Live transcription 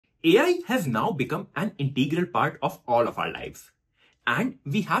AI has now become an integral part of all of our lives, and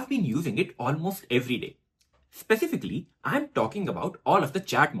we have been using it almost every day. Specifically, I'm talking about all of the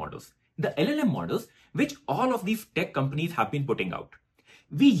chat models, the LLM models, which all of these tech companies have been putting out.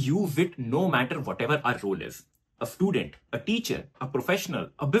 We use it no matter whatever our role is. A student, a teacher, a professional,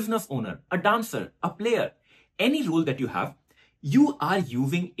 a business owner, a dancer, a player, any role that you have, you are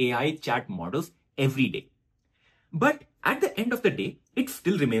using AI chat models every day. But at the end of the day, it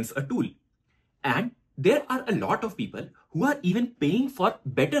still remains a tool. And there are a lot of people who are even paying for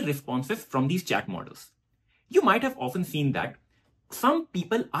better responses from these chat models. You might have often seen that some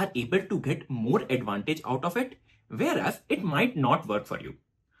people are able to get more advantage out of it, whereas it might not work for you.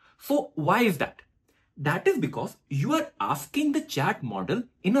 So why is that? That is because you are asking the chat model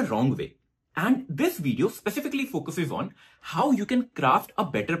in a wrong way. And this video specifically focuses on how you can craft a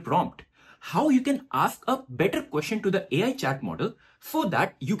better prompt, how you can ask a better question to the AI chat model so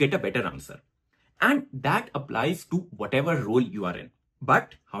that you get a better answer. And that applies to whatever role you are in.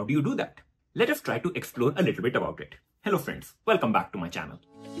 But how do you do that? Let us try to explore a little bit about it. Hello friends, welcome back to my channel.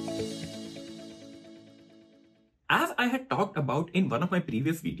 As I had talked about in one of my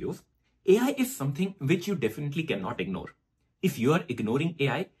previous videos, AI is something which you definitely cannot ignore. If you are ignoring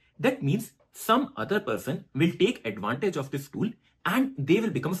AI, that means some other person will take advantage of this tool and they will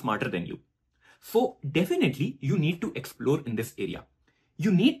become smarter than you. So definitely you need to explore in this area.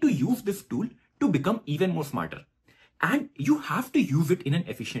 You need to use this tool to become even more smarter. And you have to use it in an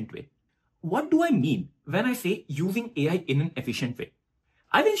efficient way. What do I mean when I say using AI in an efficient way?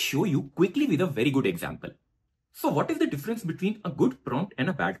 I will show you quickly with a very good example. So what is the difference between a good prompt and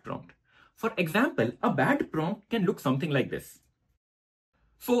a bad prompt? For example, a bad prompt can look something like this.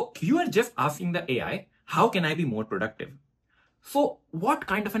 So you are just asking the AI, how can I be more productive? So what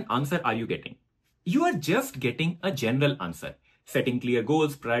kind of an answer are you getting? You are just getting a general answer, setting clear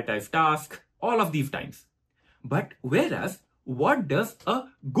goals, prioritize tasks, all of these times. But whereas, what does a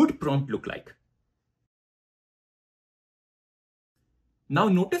good prompt look like? Now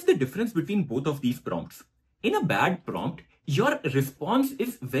notice the difference between both of these prompts. In a bad prompt, your response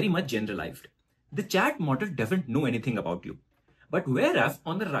is very much generalized. The chat model doesn't know anything about you. But whereas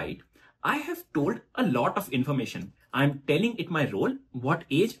on the right, I have told a lot of information. I'm telling it my role, what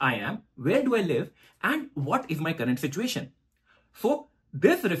age I am, where do I live, and what is my current situation. So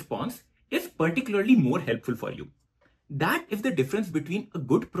this response is particularly more helpful for you. That is the difference between a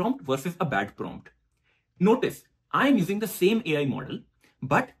good prompt versus a bad prompt. Notice, I am using the same AI model,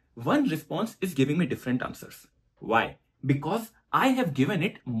 but one response is giving me different answers. Why? Because I have given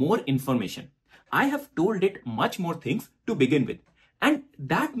it more information. I have told it much more things to begin with. And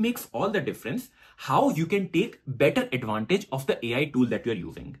that makes all the difference how you can take better advantage of the AI tool that you're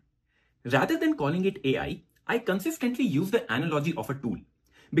using. Rather than calling it AI, I consistently use the analogy of a tool.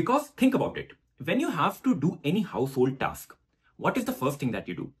 Because think about it. When you have to do any household task, what is the first thing that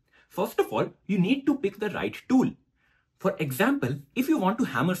you do? First of all, you need to pick the right tool. For example, if you want to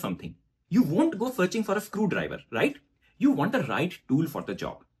hammer something, you won't go searching for a screwdriver, right? You want the right tool for the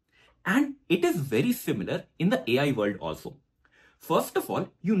job. And it is very similar in the AI world also. First of all,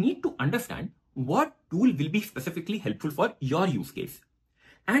 you need to understand what tool will be specifically helpful for your use case.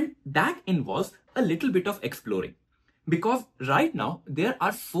 And that involves a little bit of exploring. Because right now, there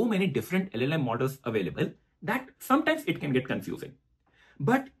are so many different LLM models available that sometimes it can get confusing.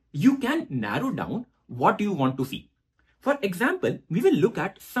 But you can narrow down what you want to see. For example, we will look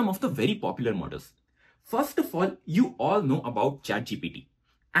at some of the very popular models. First of all, you all know about ChatGPT.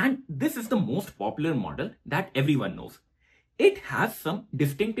 And this is the most popular model that everyone knows. It has some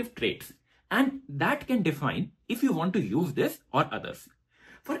distinctive traits, and that can define if you want to use this or others.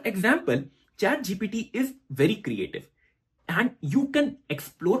 For example, ChatGPT is very creative, and you can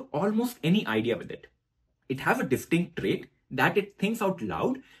explore almost any idea with it. It has a distinct trait that it thinks out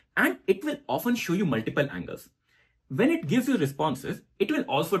loud, and it will often show you multiple angles. When it gives you responses, it will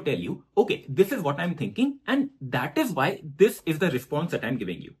also tell you, okay, this is what I'm thinking, and that is why this is the response that I'm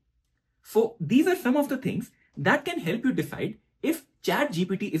giving you. So these are some of the things that can help you decide if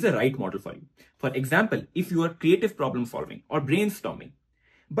ChatGPT is the right model for you. For example, if you are creative problem solving or brainstorming,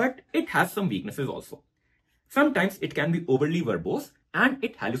 but it has some weaknesses also. Sometimes it can be overly verbose and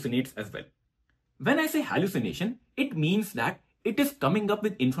it hallucinates as well. When I say hallucination, it means that it is coming up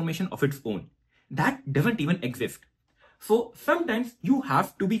with information of its own that doesn't even exist. So sometimes you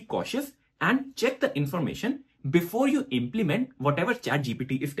have to be cautious and check the information before you implement whatever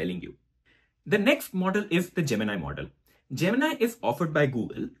ChatGPT is telling you. The next model is the Gemini model. Gemini is offered by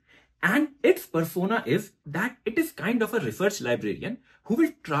Google, and its persona is that it is kind of a research librarian who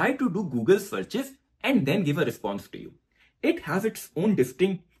will try to do Google searches and then give a response to you. It has its own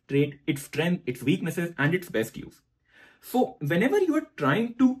distinct trait, its strength, its weaknesses, and its best use. So whenever you are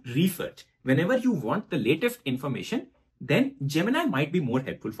trying to research, whenever you want the latest information, then Gemini might be more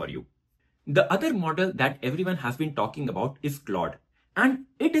helpful for you. The other model that everyone has been talking about is Claude, and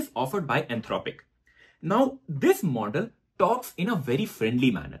it is offered by Anthropic. Now, this model talks in a very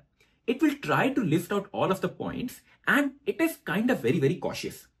friendly manner. It will try to list out all of the points, and it is kind of very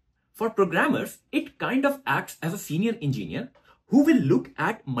cautious. For programmers, it kind of acts as a senior engineer who will look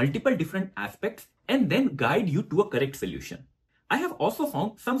at multiple different aspects and then guide you to a correct solution. I have also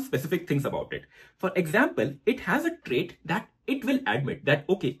found some specific things about it. For example, it has a trait that it will admit that,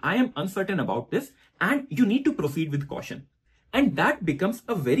 okay, I am uncertain about this and you need to proceed with caution. And that becomes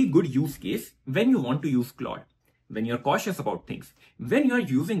a very good use case when you want to use Claude, when you're cautious about things, when you're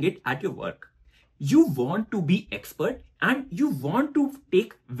using it at your work. You want to be expert and you want to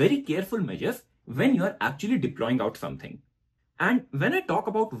take very careful measures when you're actually deploying out something. And when I talk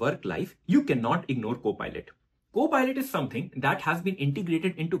about work life, you cannot ignore Copilot. Copilot is something that has been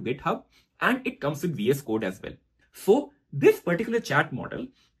integrated into GitHub and it comes with VS Code as well. So this particular chat model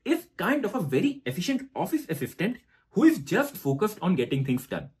is kind of a very efficient office assistant who is just focused on getting things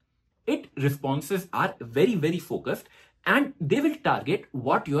done. Its responses are very focused and they will target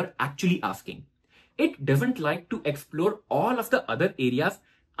what you're actually asking. It doesn't like to explore all of the other areas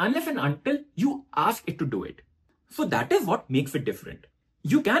unless and until you ask it to do it. So that is what makes it different.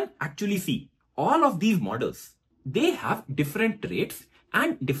 You can actually see all of these models. They have different traits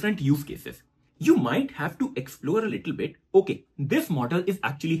and different use cases. You might have to explore a little bit. Okay, this model is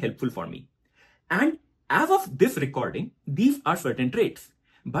actually helpful for me. And as of this recording, these are certain traits.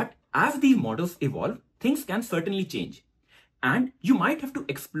 But as these models evolve, things can certainly change. And you might have to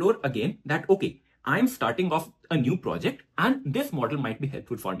explore again that, okay, I'm starting off a new project and this model might be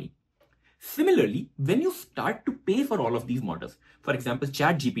helpful for me. Similarly, when you start to pay for all of these models, for example,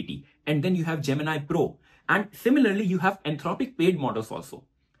 ChatGPT, and then you have Gemini Pro, and similarly, you have Anthropic paid models also,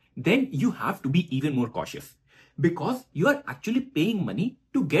 then you have to be even more cautious because you are actually paying money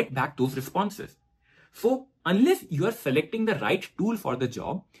to get back those responses. So unless you are selecting the right tool for the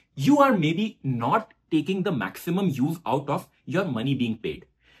job, you are maybe not taking the maximum use out of your money being paid.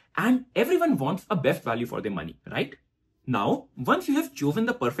 And everyone wants a best value for their money, right? Now, once you have chosen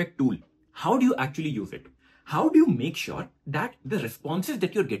the perfect tool, how do you actually use it? How do you make sure that the responses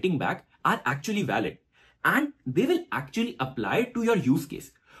that you're getting back are actually valid and they will actually apply to your use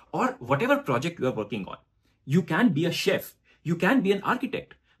case or whatever project you are working on? You can be a chef, you can be an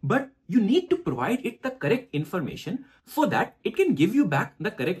architect, but you need to provide it the correct information so that it can give you back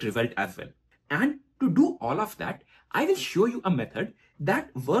the correct result as well. And to do all of that, I will show you a method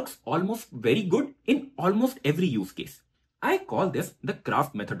that works almost very good in almost every use case. I call this the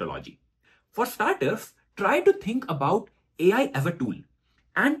craft methodology. For starters, try to think about AI as a tool,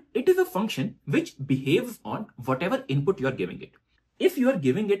 and it is a function which behaves on whatever input you are giving it. If you are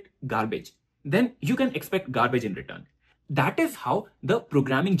giving it garbage, then you can expect garbage in return. That is how the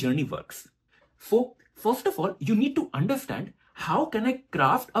programming journey works. So first of all, you need to understand, how can I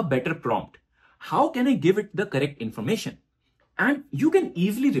craft a better prompt? How can I give it the correct information? And you can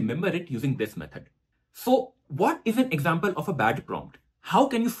easily remember it using this method. So what is an example of a bad prompt? How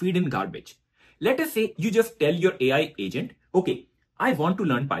can you feed in garbage? Let us say you just tell your AI agent, okay, I want to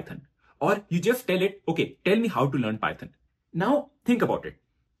learn Python. Or you just tell it, okay, tell me how to learn Python. Now think about it.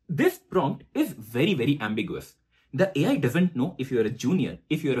 This prompt is very ambiguous. The AI doesn't know if you're a junior,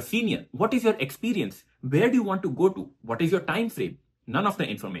 if you're a senior, what is your experience, where do you want to go to, what is your time frame, none of the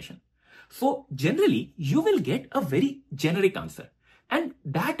information. So generally, you will get a very generic answer, and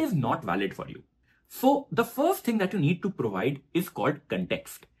that is not valid for you. So the first thing that you need to provide is called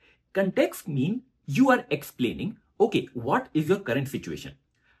context. Context means you are explaining, okay, what is your current situation?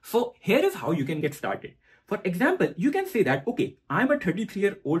 So here is how you can get started. For example, you can say that, okay, I'm a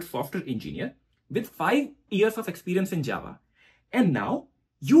 33-year-old software engineer with 5 years of experience in Java, and now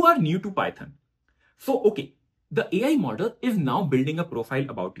you are new to Python. So, okay, the AI model is now building a profile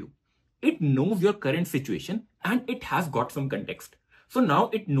about you. It knows your current situation and it has got some context. So now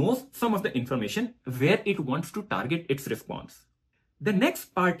it knows some of the information where it wants to target its response. The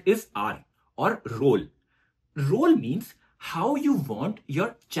next part is R, or role. Role means how you want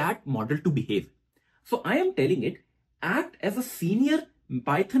your chat model to behave. So I am telling it, act as a senior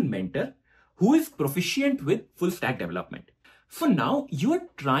Python mentor who is proficient with full stack development. So now you are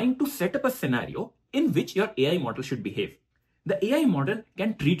trying to set up a scenario in which your AI model should behave. The AI model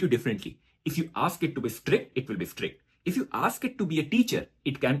can treat you differently. If you ask it to be strict, it will be strict. If you ask it to be a teacher,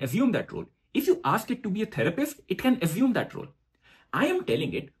 it can assume that role. If you ask it to be a therapist, it can assume that role. I am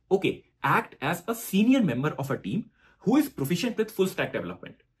telling it, okay, act as a senior member of a team who is proficient with full stack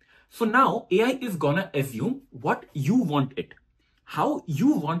development. So now AI is gonna assume what you want it, how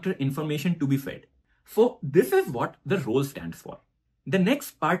you want your information to be fed. So this is what the role stands for. The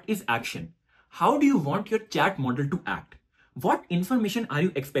next part is action. How do you want your chat model to act? What information are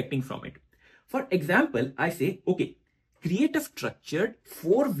you expecting from it? For example, I say, okay, create a structured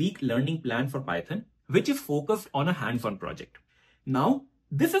 4-week learning plan for Python, which is focused on a hands-on project. Now,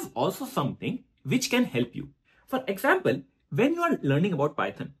 this is also something which can help you. For example, when you are learning about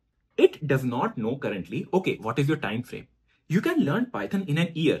Python, it does not know currently, okay, what is your time frame? You can learn Python in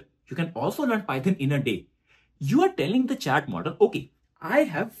an year. You can also learn Python in a day. You are telling the chat model, okay, I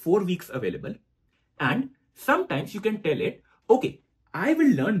have 4 weeks available. And sometimes you can tell it, okay, I will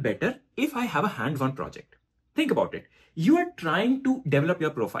learn better if I have a hands-on project. Think about it. You are trying to develop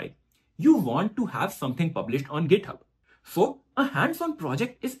your profile. You want to have something published on GitHub. So a hands-on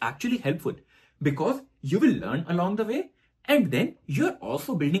project is actually helpful because you will learn along the way, and then you're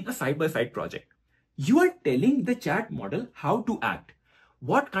also building a side-by-side project. You are telling the chat model how to act.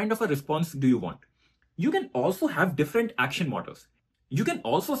 What kind of a response do you want? You can also have different action models. You can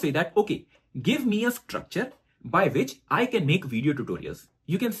also say that, okay, give me a structure by which I can make video tutorials.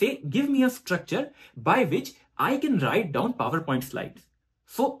 You can say, give me a structure by which I can write down PowerPoint slides.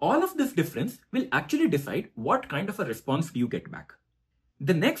 So all of this difference will actually decide what kind of a response you get back.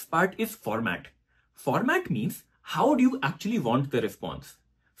 The next part is format. Format means how do you actually want the response?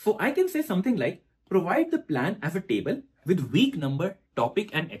 So I can say something like, provide the plan as a table with week number, topic,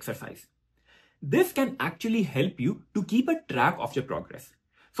 and exercise. This can actually help you to keep a track of your progress.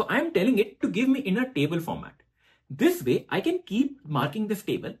 So I'm telling it to give me in a table format. This way I can keep marking this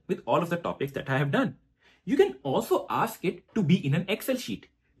table with all of the topics that I have done. You can also ask it to be in an Excel sheet.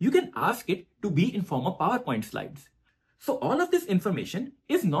 You can ask it to be in form of PowerPoint slides. So all of this information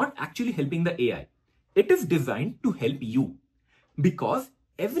is not actually helping the AI. It is designed to help you because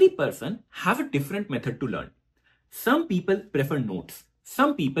every person has a different method to learn. Some people prefer notes.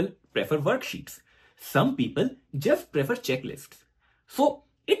 Some people prefer worksheets. Some people just prefer checklists. So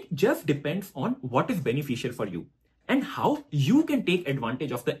it just depends on what is beneficial for you and how you can take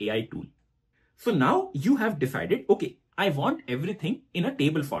advantage of the AI tool. So now you have decided, okay, I want everything in a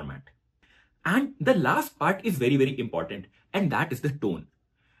table format. And the last part is very, very important, and that is the tone.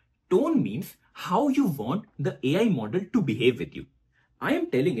 Tone means how you want the AI model to behave with you. I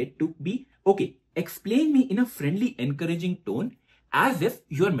am telling it to be, okay, explain me in a friendly, encouraging tone as if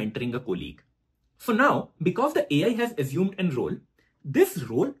you are mentoring a colleague. So now, because the AI has assumed a role, this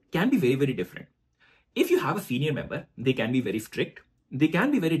role can be very, very different. If you have a senior member, they can be very strict, they can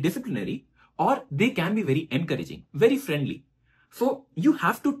be very disciplinary, or they can be very encouraging, very friendly. So you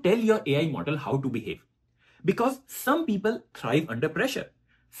have to tell your AI model how to behave. Because some people thrive under pressure.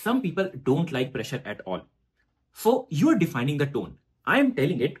 Some people don't like pressure at all. So you are defining the tone. I am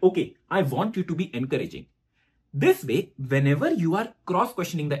telling it, okay, I want you to be encouraging. This way, whenever you are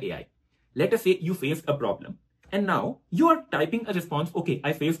cross-questioning the AI, let us say you faced a problem and now you are typing a response, okay,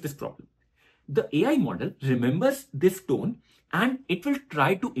 I faced this problem. The AI model remembers this tone and it will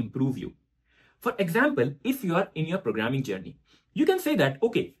try to improve you. For example, if you are in your programming journey, you can say that,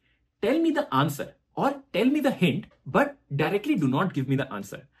 okay, tell me the answer or tell me the hint, but directly do not give me the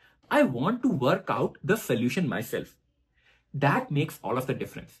answer. I want to work out the solution myself. That makes all of the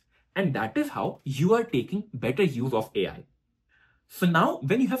difference. And that is how you are taking better use of AI. So now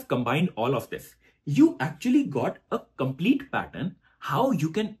when you have combined all of this, you actually got a complete pattern how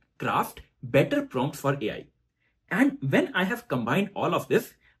you can craft better prompts for AI. And when I have combined all of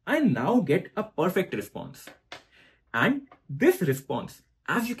this, I now get a perfect response. And this response,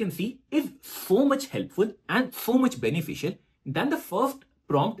 as you can see, is so much helpful and so much beneficial than the first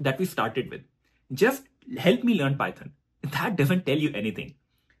prompt that we started with. Just help me learn Python. That doesn't tell you anything.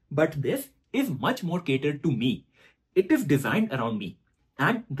 But this is much more catered to me. It is designed around me.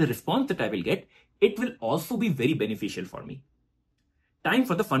 And the response that I will get, it will also be very beneficial for me. Time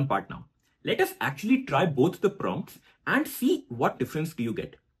for the fun part now. Let us actually try both the prompts and see what difference do you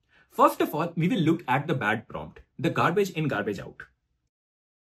get. First of all, we will look at the bad prompt, the garbage in, garbage out.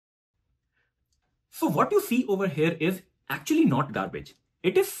 So what you see over here is actually not garbage.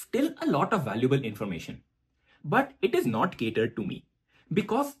 It is still a lot of valuable information, but it is not catered to me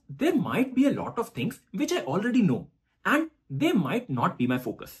because there might be a lot of things which I already know and they might not be my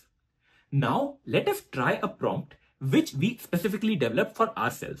focus. Now let us try a prompt which we specifically developed for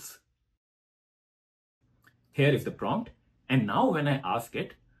ourselves. Here is the prompt, and now when I ask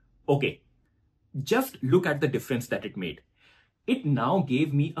it, okay, just look at the difference that it made. It now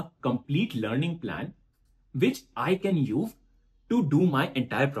gave me a complete learning plan which I can use to do my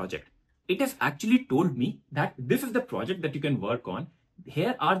entire project. It has actually told me that this is the project that you can work on.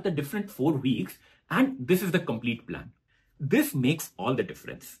 here are the different 4 weeks, and this is the complete plan. This makes all the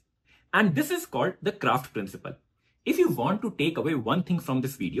difference. And this is called the craft principle. If you want to take away one thing from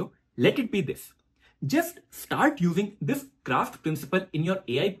this video, let it be this. Just start using this craft principle in your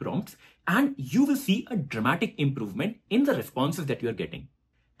AI prompts and you will see a dramatic improvement in the responses that you are getting.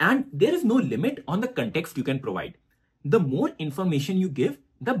 And there is no limit on the context you can provide. The more information you give,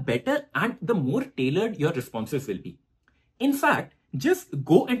 the better and the more tailored your responses will be. In fact, just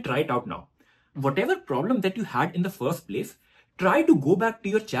go and try it out now. Whatever problem that you had in the first place, try to go back to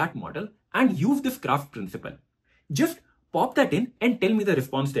your chat model and use this craft principle. Just pop that in and tell me the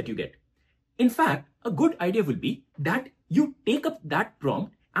response that you get. In fact, a good idea will be that you take up that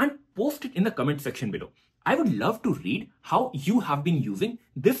prompt and post it in the comment section below. I would love to read how you have been using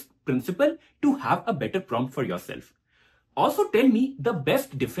this principle to have a better prompt for yourself. Also tell me the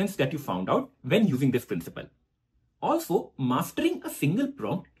best difference that you found out when using this principle. Also, mastering a single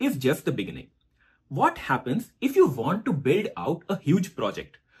prompt is just the beginning. What happens if you want to build out a huge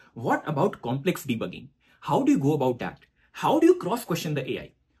project? What about complex debugging? How do you go about that? How do you cross-question the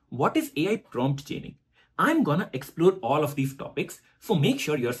AI? What is AI prompt chaining? I'm gonna explore all of these topics, so make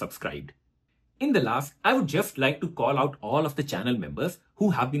sure you're subscribed. In the last, I would just like to call out all of the channel members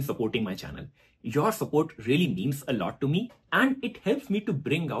who have been supporting my channel. Your support really means a lot to me and it helps me to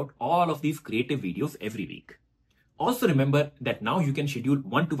bring out all of these creative videos every week. Also remember that now you can schedule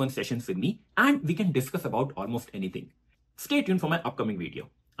one-to-one sessions with me and we can discuss about almost anything. Stay tuned for my upcoming video.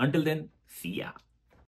 Until then, see ya.